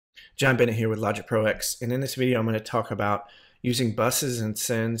John Bennett here with Logic Pro X, and in this video I'm going to talk about using buses and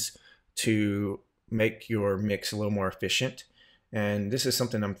sends to make your mix a little more efficient. And this is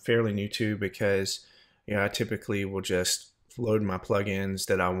something I'm fairly new to because I typically will just load my plugins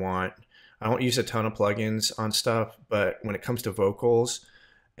that I want. I don't use a ton of plugins on stuff, but when it comes to vocals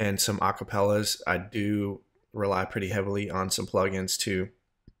and some acapellas, I do rely pretty heavily on some plugins to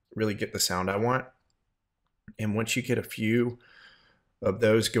really get the sound I want. And once you get a few of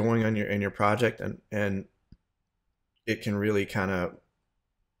those going on in your project, and it can really kind of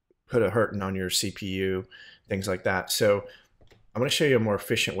put a hurting on your CPU, things like that. So I'm going to show you a more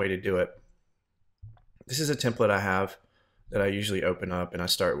efficient way to do it. This is a template I have that I usually open up and I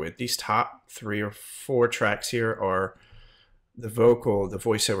start with. These top 3 or 4 tracks here are the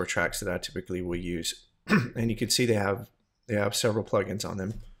voiceover tracks that I typically will use. And you can see they have several plugins on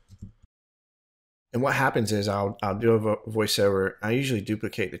them. And what happens is I'll do a voiceover. I usually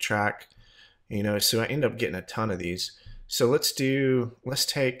duplicate the track, so I end up getting a ton of these. So let's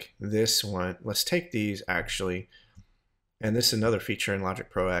take this one. Let's take these actually. And this is another feature in Logic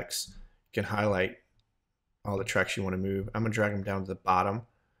Pro X. You can highlight all the tracks you want to move. I'm going to drag them down to the bottom,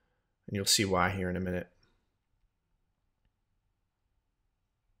 and you'll see why here in a minute.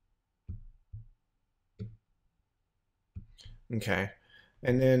 Okay.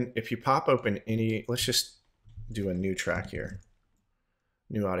 And then if you pop open any, let's just do a new track here,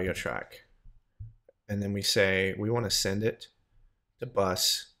 new audio track. And then we say we want to send it to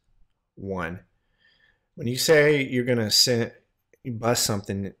bus 1. When you say you're going to bus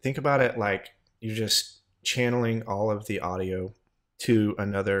something, think about it like you're just channeling all of the audio to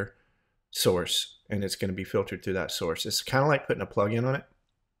another source, and it's going to be filtered through that source. It's kind of like putting a plug-in on it.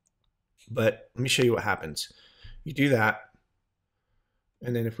 But let me show you what happens. You do that.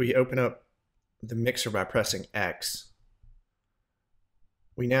 And then if we open up the mixer by pressing X,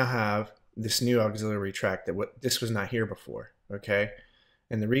 we now have this new auxiliary track this was not here before, okay?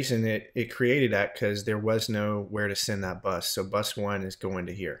 And the reason it created that because there was nowhere to send that bus. So bus 1 is going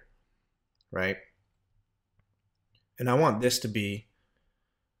to here, right? And I want this to be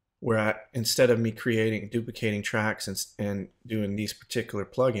where instead of me duplicating tracks and doing these particular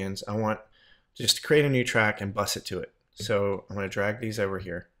plugins, I want just to create a new track and bus it to it. So I'm going to drag these over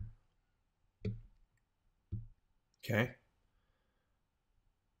here. Okay.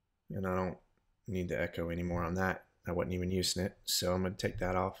 And I don't need the echo anymore on that. I wasn't even using it. So I'm going to take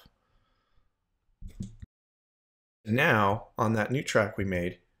that off. Now on that new track we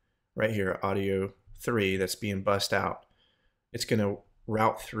made right here, audio 3 that's being bussed out, it's going to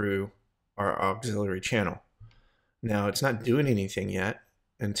route through our auxiliary channel. Now it's not doing anything yet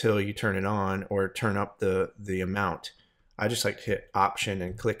until you turn it on or turn up the amount. I just like to hit Option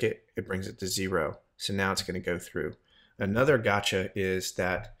and click it. It brings it to 0. So now it's going to go through. Another gotcha is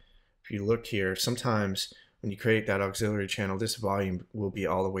that if you look here, sometimes when you create that auxiliary channel, this volume will be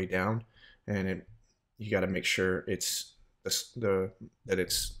all the way down, and you got to make sure it's the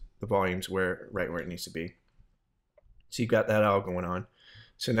volume's right where it needs to be. So you've got that all going on.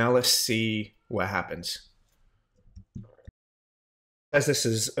 So now let's see what happens. As this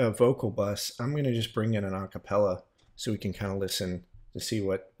is a vocal bus, I'm going to just bring in an acapella so we can kind of listen to see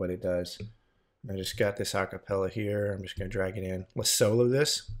what it does. I just got this acapella here. I'm just going to drag it in. Let's solo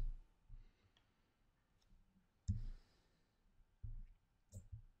this.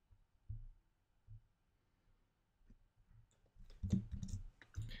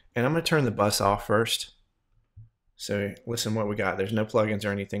 And I'm going to turn the bus off first. So listen what we got. There's no plugins or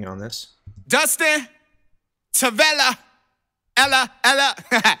anything on this. Dustin, Tavella, Ella.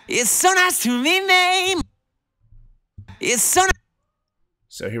 It's so nice to meet me. It's so nice.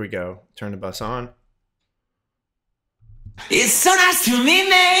 So here we go. Turn the bus on. It's so nice to meet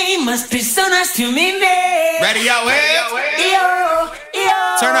me. Must be so nice to meet me. Ready, yo, yo.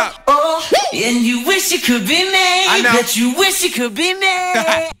 Turn up. Oh, and you wish you could be me. I know. But you wish you could be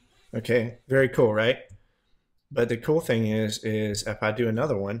me. Okay, very cool, right? But the cool thing is if I do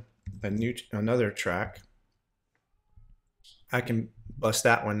another one, another track, I can bust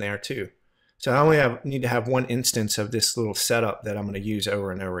that one there too. So I only need to have one instance of this little setup that I'm going to use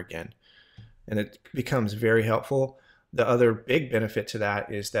over and over again. And it becomes very helpful. The other big benefit to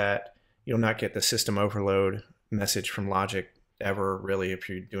that is that you'll not get the system overload message from Logic ever, really, if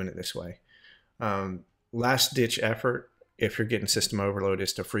you're doing it this way. Last ditch effort, if you're getting system overload,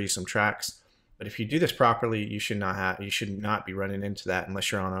 is to freeze some tracks. But if you do this properly, you should not be running into that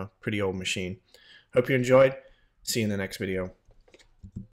unless you're on a pretty old machine. Hope you enjoyed. See you in the next video.